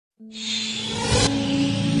How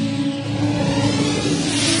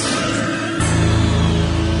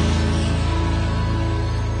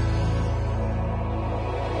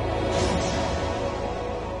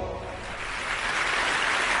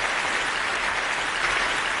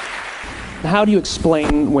do you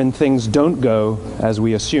explain when things don't go as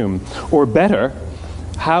we assume? Or better,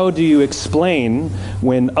 how do you explain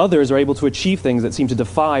when others are able to achieve things that seem to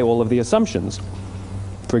defy all of the assumptions?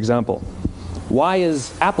 For example, why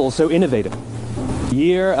is Apple so innovative?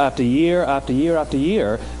 Year after year after year after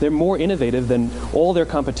year, they're more innovative than all their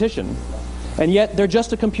competition. And yet, they're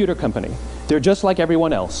just a computer company. They're just like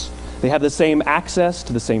everyone else. They have the same access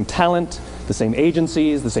to the same talent, the same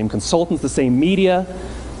agencies, the same consultants, the same media.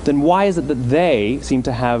 Then why is it that they seem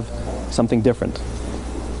to have something different?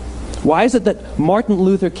 Why is it that Martin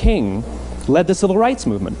Luther King led the civil rights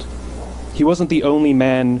movement? He wasn't the only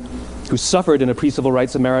man who suffered in a pre-civil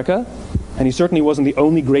rights America, and he certainly wasn't the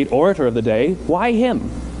only great orator of the day. Why him?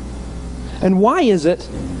 And why is it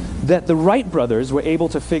that the Wright brothers were able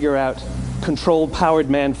to figure out controlled powered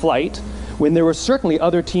manned flight when there were certainly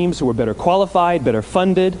other teams who were better qualified, better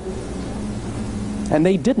funded, and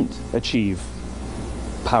they didn't achieve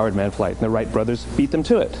powered manned flight, and the Wright brothers beat them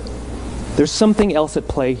to it? There's something else at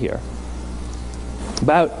play here.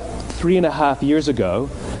 About 3.5 years ago,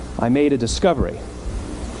 I made a discovery,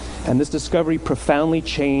 and this discovery profoundly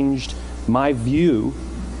changed my view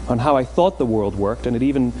on how I thought the world worked, and it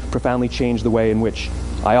even profoundly changed the way in which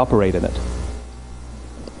I operate in it.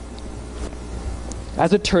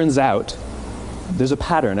 As it turns out, there's a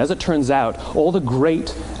pattern. As it turns out, all the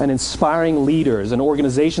great and inspiring leaders and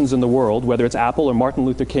organizations in the world, whether it's Apple or Martin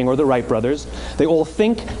Luther King or the Wright brothers, they all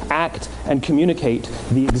think, act, and communicate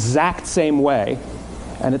the exact same way,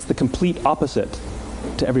 and it's the complete opposite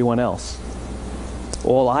to everyone else.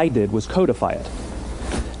 All I did was codify it.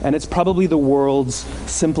 And it's probably the world's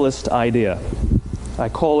simplest idea. I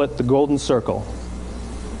call it the golden circle.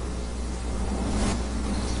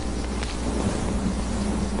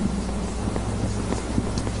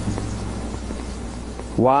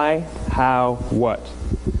 Why, how, what?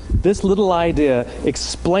 This little idea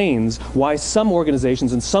explains why some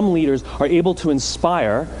organizations and some leaders are able to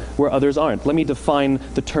inspire where others aren't. Let me define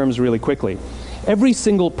the terms really quickly. Every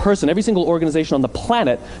single person, every single organization on the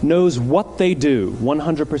planet knows what they do,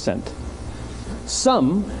 100%.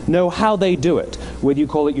 Some know how they do it, whether you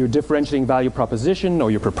call it your differentiating value proposition or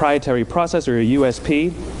your proprietary process or your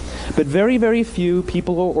USP. But very, very few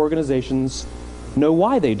people or organizations know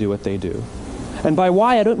why they do what they do. And by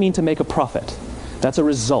why, I don't mean to make a profit. That's a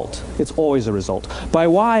result. It's always a result. By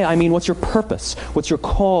why, I mean what's your purpose? What's your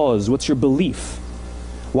cause? What's your belief?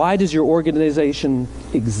 Why does your organization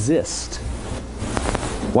exist?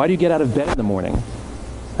 Why do you get out of bed in the morning?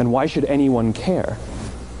 And why should anyone care?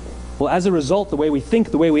 Well, as a result, the way we think,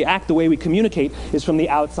 the way we act, the way we communicate is from the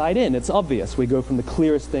outside in. It's obvious. We go from the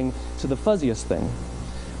clearest thing to the fuzziest thing.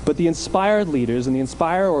 But the inspired leaders and the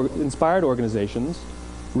inspired organizations,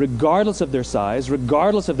 regardless of their size,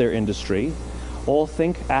 regardless of their industry, all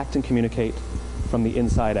think, act, and communicate from the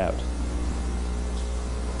inside out.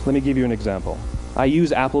 Let me give you an example. I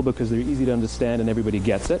use Apple because they're easy to understand and everybody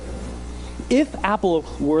gets it. If Apple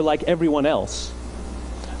were like everyone else,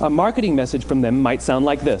 a marketing message from them might sound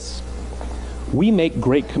like this. We make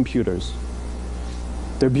great computers.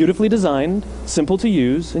 They're beautifully designed, simple to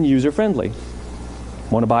use, and user-friendly.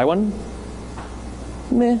 Want to buy one?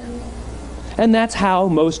 Meh. And that's how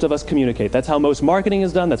most of us communicate. That's how most marketing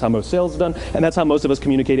is done, that's how most sales is done, and that's how most of us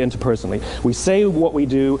communicate interpersonally. We say what we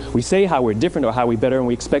do, we say how we're different or how we're better, and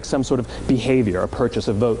we expect some sort of behavior, a purchase,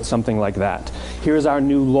 a vote, something like that. Here's our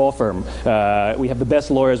new law firm. We have the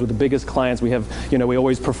best lawyers with the biggest clients. We have, we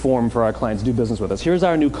always perform for our clients, do business with us. Here's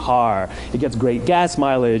our new car. It gets great gas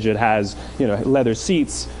mileage. It has, leather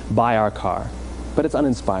seats. Buy our car. But it's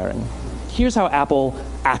uninspiring. Here's how Apple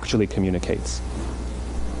actually communicates.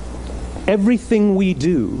 Everything we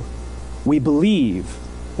do, we believe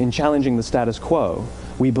in challenging the status quo.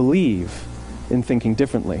 We believe in thinking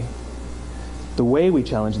differently. The way we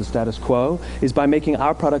challenge the status quo is by making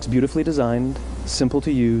our products beautifully designed, simple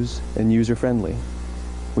to use, and user-friendly.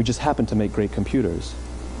 We just happen to make great computers.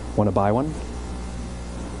 Want to buy one?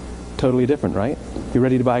 Totally different, right? You're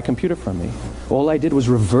ready to buy a computer from me. All I did was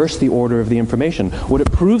reverse the order of the information. What it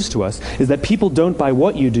proves to us is that people don't buy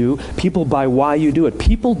what you do, people buy why you do it.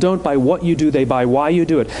 People don't buy what you do, they buy why you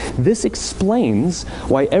do it. This explains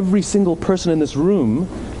why every single person in this room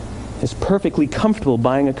is perfectly comfortable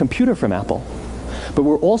buying a computer from Apple. But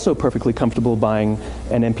we're also perfectly comfortable buying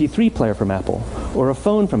an MP3 player from Apple, or a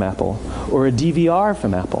phone from Apple, or a DVR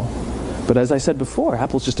from Apple. But as I said before,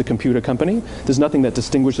 Apple's just a computer company. There's nothing that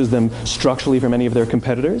distinguishes them structurally from any of their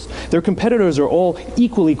competitors. Their competitors are all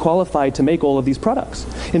equally qualified to make all of these products.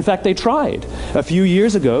 In fact, they tried. A few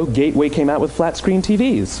years ago, Gateway came out with flat screen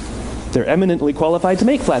TVs. They're eminently qualified to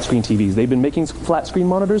make flat screen TVs. They've been making flat screen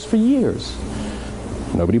monitors for years.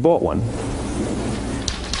 Nobody bought one.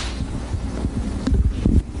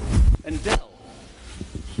 And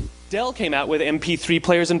Dell came out with MP3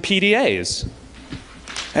 players and PDAs.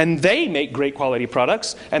 And they make great quality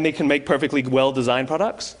products, and they can make perfectly well-designed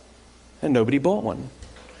products, and nobody bought one.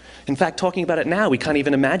 In fact, talking about it now, we can't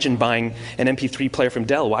even imagine buying an MP3 player from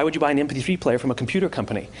Dell. Why would you buy an MP3 player from a computer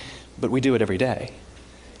company? But we do it every day.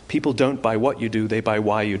 People don't buy what you do, they buy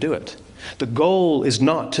why you do it. The goal is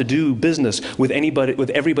not to do business with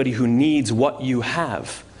everybody who needs what you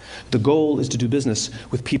have. The goal is to do business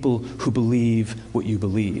with people who believe what you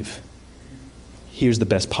believe. Here's the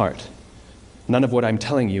best part. None of what I'm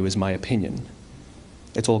telling you is my opinion.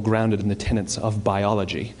 It's all grounded in the tenets of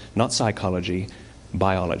biology, not psychology,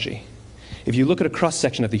 biology. If you look at a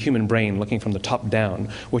cross-section of the human brain, looking from the top down,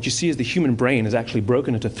 what you see is the human brain is actually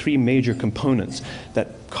broken into three major components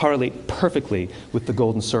that correlate perfectly with the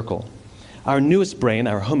golden circle. Our newest brain,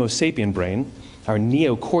 our Homo sapien brain, our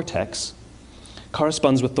neocortex,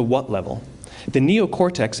 corresponds with the what level. The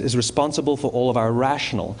neocortex is responsible for all of our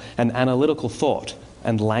rational and analytical thought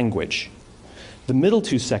and language. The middle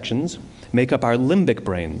two sections make up our limbic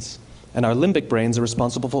brains, and our limbic brains are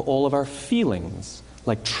responsible for all of our feelings,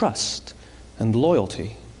 like trust and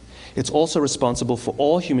loyalty. It's also responsible for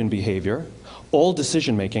all human behavior, all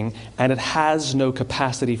decision-making, and it has no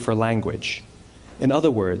capacity for language. In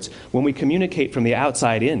other words, when we communicate from the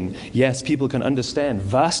outside in, yes, people can understand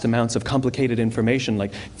vast amounts of complicated information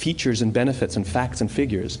like features and benefits and facts and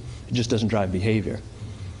figures. It just doesn't drive behavior.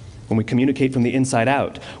 When we communicate from the inside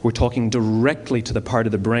out, we're talking directly to the part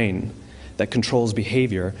of the brain that controls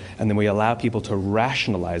behavior, and then we allow people to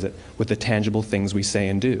rationalize it with the tangible things we say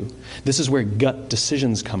and do. This is where gut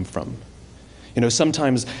decisions come from. You know,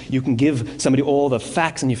 sometimes you can give somebody all the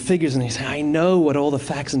facts and your figures, and they say, I know what all the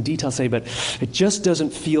facts and details say, but it just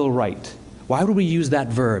doesn't feel right. Why would we use that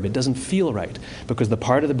verb? It doesn't feel right. Because the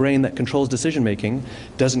part of the brain that controls decision-making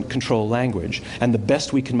doesn't control language. And the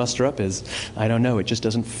best we can muster up is, I don't know, it just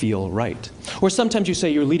doesn't feel right. Or sometimes you say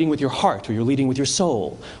you're leading with your heart or you're leading with your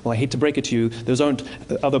soul. Well, I hate to break it to you, those aren't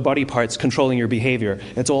other body parts controlling your behavior.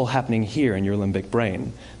 It's all happening here in your limbic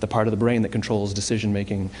brain, the part of the brain that controls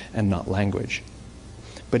decision-making and not language.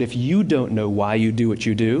 But if you don't know why you do what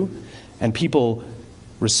you do, and people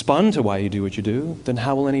respond to why you do what you do, then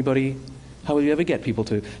how will you ever get people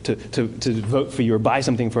to vote for you or buy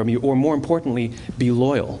something from you, or more importantly, be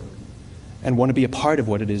loyal and want to be a part of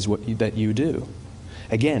what it is that you do?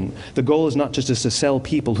 Again, the goal is not just to sell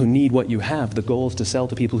people who need what you have. The goal is to sell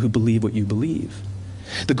to people who believe what you believe.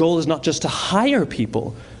 The goal is not just to hire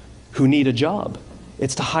people who need a job.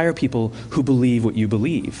 It's to hire people who believe what you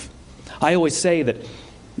believe. I always say that,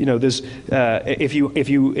 you know, if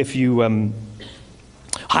you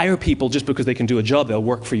hire people just because they can do a job, they'll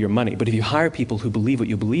work for your money. But if you hire people who believe what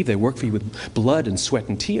you believe, they work for you with blood and sweat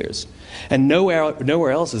and tears. And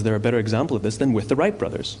nowhere else is there a better example of this than with the Wright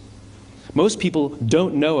brothers. Most people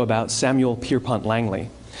don't know about Samuel Pierpont Langley.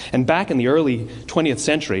 And back in the early 20th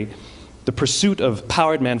century, the pursuit of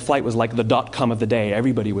powered man flight was like the dot-com of the day.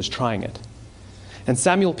 Everybody was trying it. And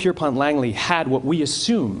Samuel Pierpont Langley had what we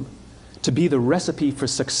assume to be the recipe for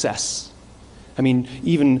success. I mean,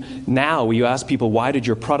 even now, you ask people, why did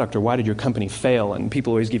your product or why did your company fail? And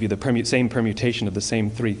people always give you the same permutation of the same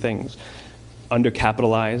three things.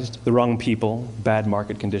 Undercapitalized, the wrong people, bad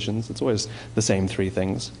market conditions. It's always the same three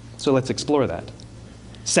things. So let's explore that.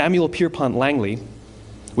 Samuel Pierpont Langley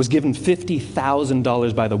was given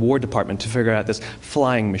 $50,000 by the War Department to figure out this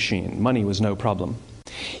flying machine. Money was no problem.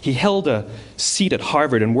 He held a seat at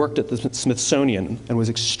Harvard and worked at the Smithsonian and was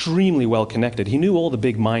extremely well connected. He knew all the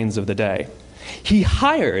big minds of the day. He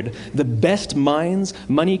hired the best minds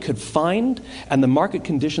money could find, and the market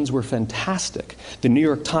conditions were fantastic. The New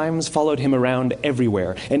York Times followed him around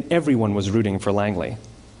everywhere, and everyone was rooting for Langley.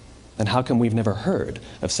 And how come we've never heard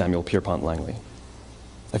of Samuel Pierpont Langley?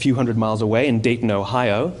 A few hundred miles away in Dayton,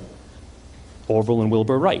 Ohio, Orville and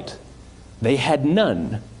Wilbur Wright. They had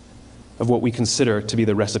none of what we consider to be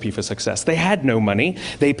the recipe for success. They had no money.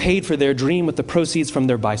 They paid for their dream with the proceeds from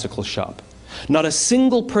their bicycle shop. Not a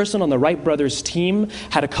single person on the Wright brothers' team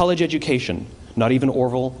had a college education, not even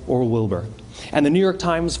Orville or Wilbur. And the New York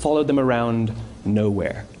Times followed them around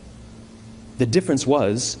nowhere. The difference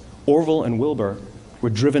was Orville and Wilbur were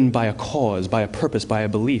driven by a cause, by a purpose, by a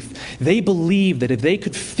belief. They believed that if they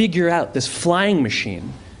could figure out this flying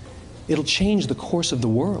machine, it'll change the course of the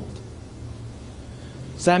world.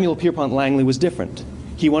 Samuel Pierpont Langley was different.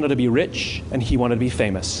 He wanted to be rich, and he wanted to be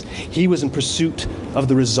famous. He was in pursuit of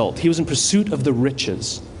the result. He was in pursuit of the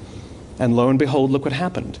riches. And lo and behold, look what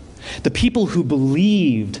happened. The people who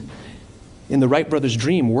believed in the Wright brothers'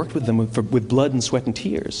 dream worked with them with blood and sweat and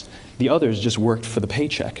tears. The others just worked for the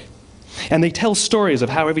paycheck. And they tell stories of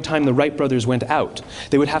how every time the Wright brothers went out,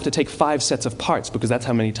 they would have to take 5 sets of parts because that's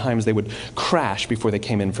how many times they would crash before they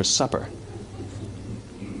came in for supper.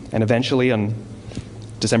 And eventually, on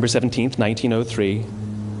December 17th, 1903,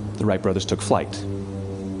 the Wright brothers took flight.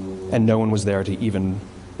 And no one was there to even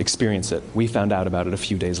experience it. We found out about it a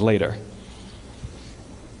few days later.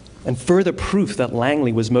 And further proof that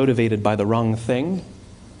Langley was motivated by the wrong thing,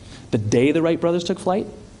 the day the Wright brothers took flight,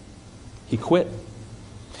 he quit.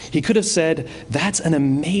 He could have said, "That's an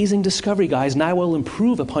amazing discovery, guys. Now we'll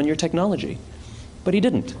improve upon your technology." But he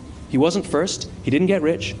didn't. He wasn't first. He didn't get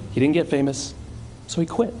rich. He didn't get famous. So he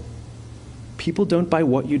quit. People don't buy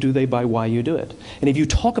what you do, they buy why you do it. And if you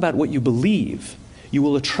talk about what you believe, you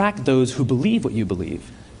will attract those who believe what you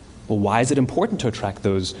believe. Well, why is it important to attract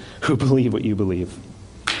those who believe what you believe?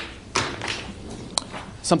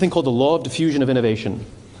 Something called the law of diffusion of innovation.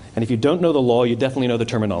 And if you don't know the law, you definitely know the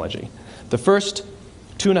terminology. The first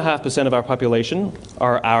 2.5% of our population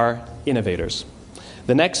are our innovators.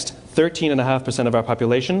 The next 13.5% of our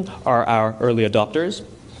population are our early adopters.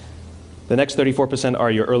 The next 34% are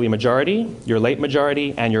your early majority, your late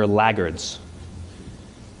majority, and your laggards.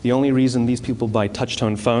 The only reason these people buy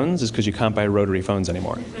touch-tone phones is because you can't buy rotary phones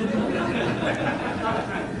anymore.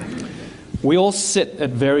 We all sit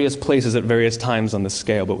at various places at various times on the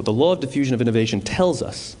scale, but what the law of diffusion of innovation tells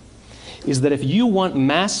us is that if you want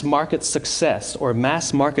mass market success or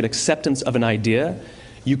mass market acceptance of an idea,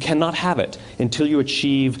 you cannot have it until you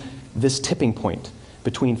achieve this tipping point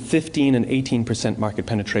between 15 and 18% market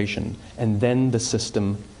penetration, and then the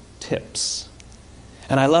system tips.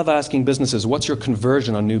 And I love asking businesses, what's your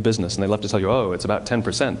conversion on new business? And they love to tell you, oh, it's about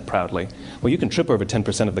 10%, proudly. Well, you can trip over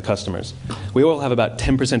 10% of the customers. We all have about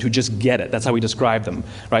 10% who just get it. That's how we describe them,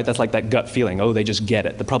 right? That's like that gut feeling, oh, they just get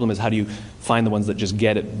it. The problem is, how do you find the ones that just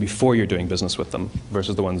get it before you're doing business with them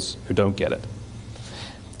versus the ones who don't get it?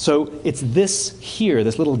 So it's this here,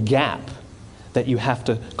 this little gap, that you have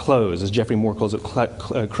to close, as Geoffrey Moore calls it,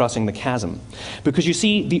 crossing the chasm. Because you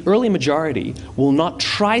see, the early majority will not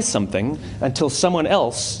try something until someone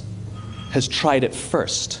else has tried it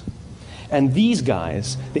first. And these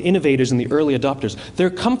guys, the innovators and the early adopters, they're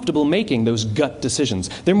comfortable making those gut decisions.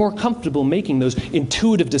 They're more comfortable making those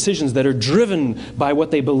intuitive decisions that are driven by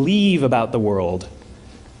what they believe about the world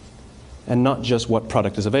and not just what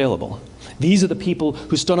product is available. These are the people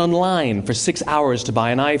who stood online for 6 hours to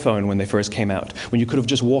buy an iPhone when they first came out, when you could have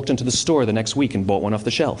just walked into the store the next week and bought one off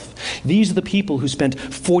the shelf. These are the people who spent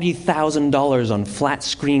 $40,000 on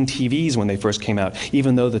flat-screen TVs when they first came out,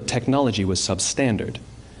 even though the technology was substandard.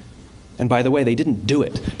 And by the way, they didn't do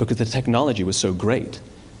it because the technology was so great.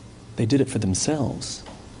 They did it for themselves.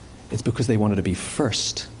 It's because they wanted to be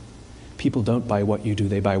first. People don't buy what you do,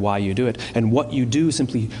 they buy why you do it. And what you do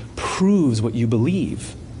simply proves what you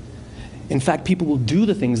believe. In fact, people will do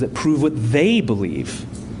the things that prove what they believe.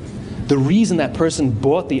 The reason that person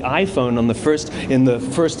bought the iPhone in the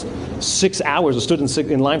first 6 hours, or stood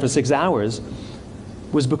in line for 6 hours,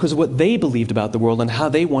 was because of what they believed about the world and how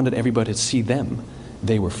they wanted everybody to see them.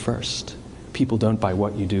 They were first. People don't buy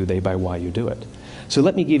what you do, they buy why you do it. So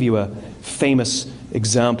let me give you a famous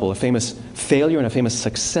example, a famous failure and a famous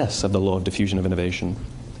success of the law of diffusion of innovation.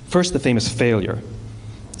 First, the famous failure.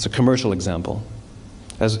 It's a commercial example.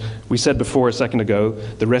 As we said before a second ago,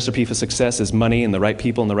 the recipe for success is money and the right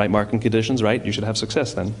people and the right marketing conditions, right? You should have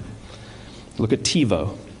success then. Look at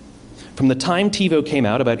TiVo. From the time TiVo came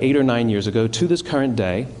out about 8 or 9 years ago to this current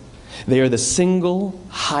day, they are the single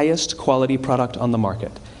highest quality product on the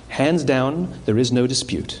market. Hands down, there is no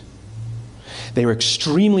dispute. They were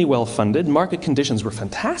extremely well funded. Market conditions were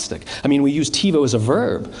fantastic. I mean, we use TiVo as a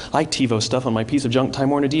verb. I TiVo stuff on my piece of junk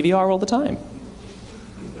Time Warner DVR all the time.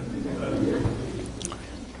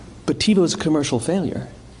 But TiVo is a commercial failure.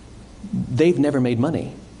 They've never made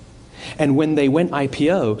money. And when they went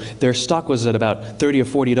IPO, their stock was at about $30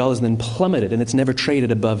 or $40 and then plummeted, and it's never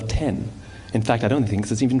traded above 10. In fact, I don't think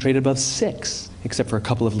it's even traded above 6, except for a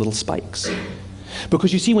couple of little spikes.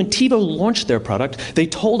 Because you see, when TiVo launched their product, they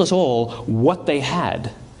told us all what they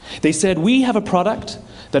had. They said, we have a product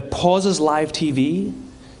that pauses live TV,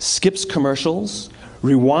 skips commercials,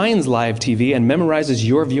 rewinds live TV, and memorizes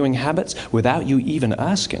your viewing habits without you even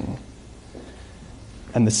asking.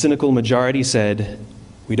 And the cynical majority said,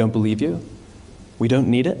 we don't believe you, we don't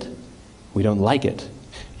need it, we don't like it,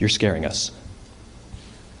 you're scaring us.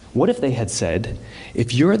 What if they had said,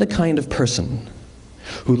 if you're the kind of person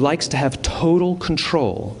who likes to have total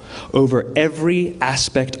control over every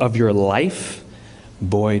aspect of your life,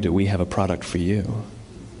 boy, do we have a product for you.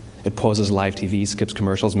 It pauses live TV, skips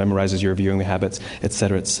commercials, memorizes your viewing habits,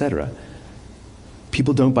 etc., etc.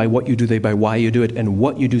 People don't buy what you do, they buy why you do it, and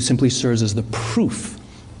what you do simply serves as the proof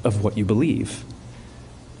of what you believe.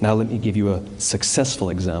 Now let me give you a successful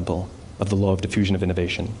example of the law of diffusion of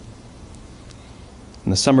innovation. In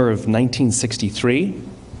the summer of 1963,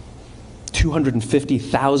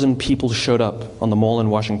 250,000 people showed up on the Mall in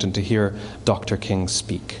Washington to hear Dr. King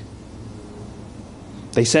speak.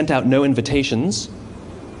 They sent out no invitations,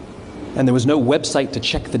 and there was no website to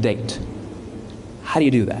check the date. How do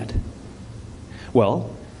you do that?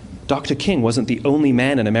 Well, Dr. King wasn't the only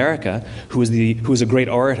man in America who was a great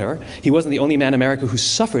orator. He wasn't the only man in America who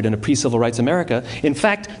suffered in a pre-civil rights America. In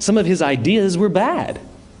fact, some of his ideas were bad.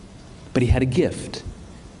 But he had a gift.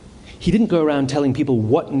 He didn't go around telling people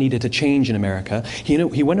what needed to change in America.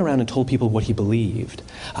 He went around and told people what he believed.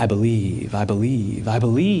 I believe, I believe, I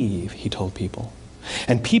believe, he told people.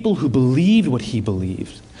 And people who believed what he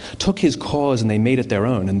believed took his cause and they made it their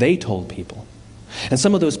own, and they told people. And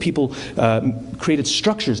some of those people created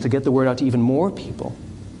structures to get the word out to even more people.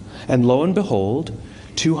 And lo and behold,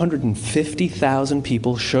 250,000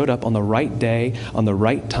 people showed up on the right day, on the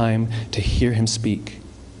right time to hear him speak.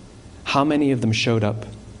 How many of them showed up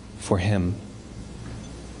for him?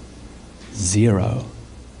 0.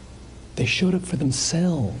 They showed up for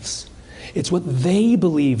themselves. It's what they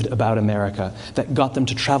believed about America that got them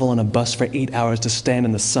to travel on a bus for 8 hours to stand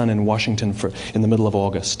in the sun in Washington in the middle of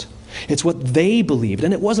August. It's what they believed,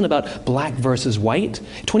 and it wasn't about black versus white.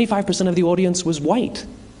 25% of the audience was white.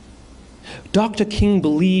 Dr. King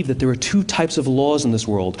believed that there are 2 types of laws in this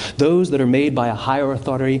world, those that are made by a higher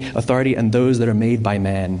authority and those that are made by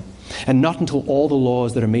man. And not until all the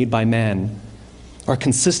laws that are made by man are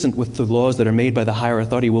consistent with the laws that are made by the higher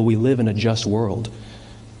authority will we live in a just world.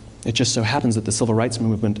 It just so happens that the civil rights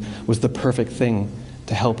movement was the perfect thing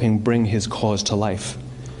to help him bring his cause to life.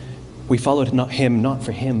 We followed him not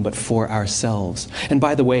for him, but for ourselves. And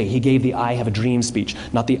by the way, he gave the I have a dream speech,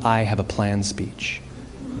 not the I have a plan speech.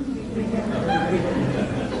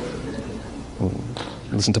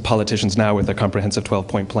 Listen to politicians now with their comprehensive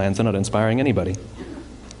 12-point plans. They're not inspiring anybody.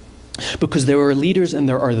 Because there are leaders and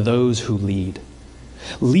there are those who lead.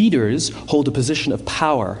 Leaders hold a position of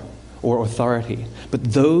power or authority, but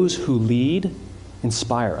those who lead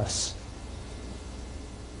inspire us.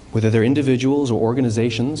 Whether they're individuals or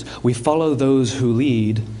organizations, we follow those who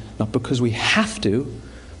lead, not because we have to,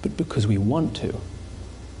 but because we want to.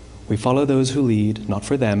 We follow those who lead, not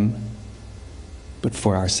for them, but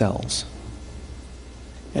for ourselves.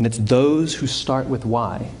 And it's those who start with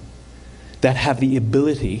why that have the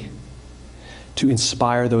ability to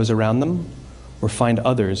inspire those around them or find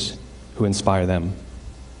others who inspire them.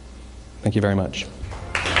 Thank you very much.